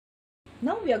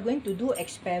Now we are going to do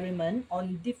experiment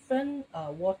on different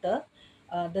water,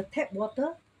 the tap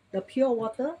water, the pure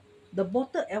water, the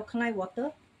bottled alkaline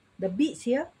water, the beads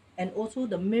here, and also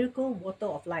the miracle water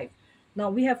of life. Now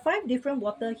we have 5 different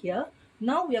water here.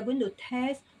 Now we are going to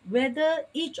test whether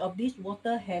each of these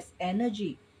water has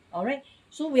energy. All right.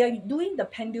 So we are doing the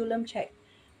pendulum check.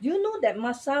 Do you know that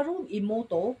Masaru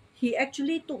Emoto, he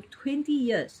actually took 20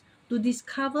 years to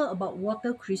discover about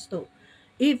water crystal.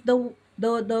 If the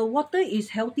water is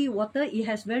healthy water, it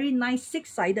has very nice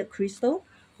 6-sided crystal,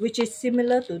 which is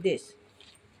similar to this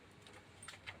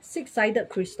 6-sided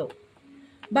crystal.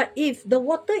 But if the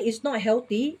water is not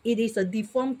healthy, it is a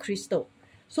deformed crystal.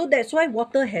 So that's why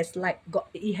water has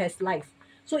it has life.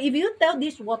 So if you tell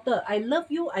this water, I love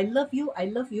you, I love you, I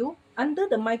love you, under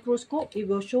the microscope, it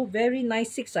will show very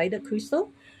nice 6-sided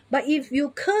crystal. But if you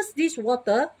curse this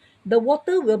water, the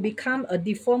water will become a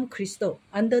deformed crystal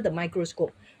under the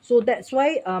microscope. So that's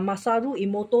why Masaru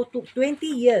Emoto took 20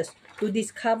 years to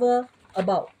discover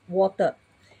about water.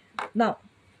 Now,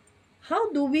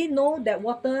 how do we know that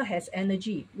water has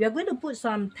energy? We are going to put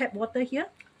some tap water here.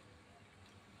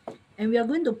 And we are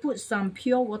going to put some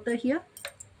pure water here.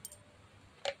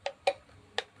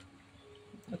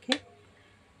 Okay.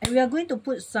 And we are going to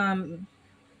put some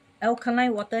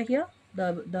alkaline water here.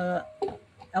 The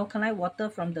alkaline water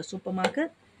from the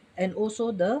supermarket. And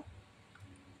also the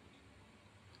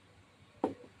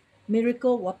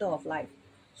miracle water of life.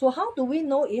 So how do we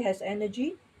know it has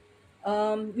energy?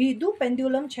 We do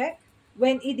pendulum check.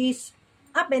 When it is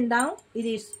up and down, it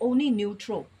is only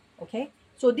neutral. Okay.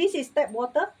 So this is tap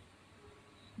water.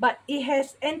 But it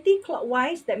has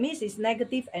anti-clockwise, that means it's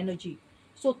negative energy.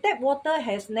 So tap water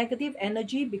has negative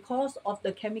energy because of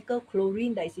the chemical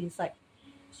chlorine that is inside.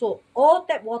 So all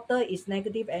tap water is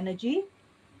negative energy.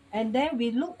 And then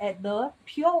we look at the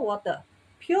pure water.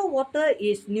 Pure water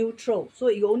is neutral, so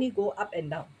it only go up and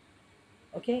down.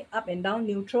 Okay, up and down,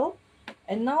 neutral.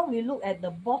 And now we look at the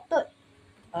bottled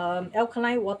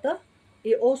alkaline water.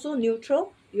 It also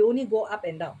neutral, it only go up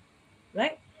and down,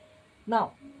 right?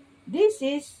 Now, this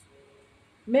is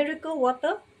miracle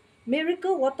water.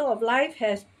 Miracle water of life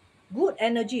has good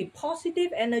energy,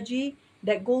 positive energy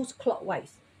that goes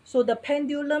clockwise. So the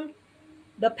pendulum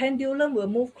will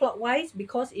move clockwise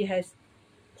because it has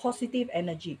positive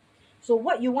energy. So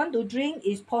what you want to drink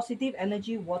is positive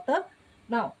energy water.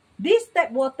 Now, this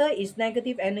tap water is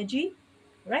negative energy,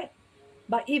 right?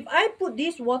 But if I put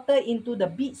this water into the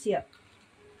beads here,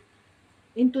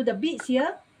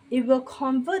 it will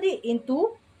convert it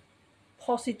into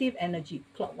positive energy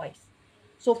clockwise.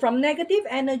 So from negative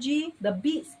energy, the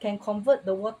beads can convert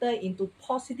the water into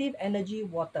positive energy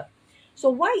water. So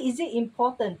why is it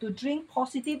important to drink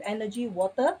positive energy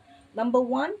water? Number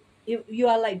one, if you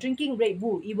are like drinking Red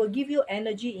Bull, it will give you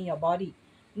energy in your body.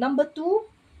 Number two,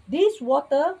 this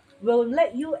water will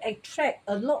let you attract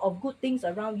a lot of good things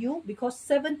around you because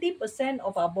 70%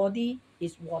 of our body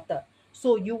is water.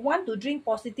 So you want to drink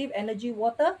positive energy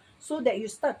water so that you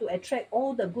start to attract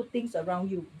all the good things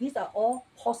around you. These are all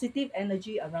positive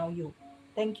energy around you.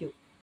 Thank you.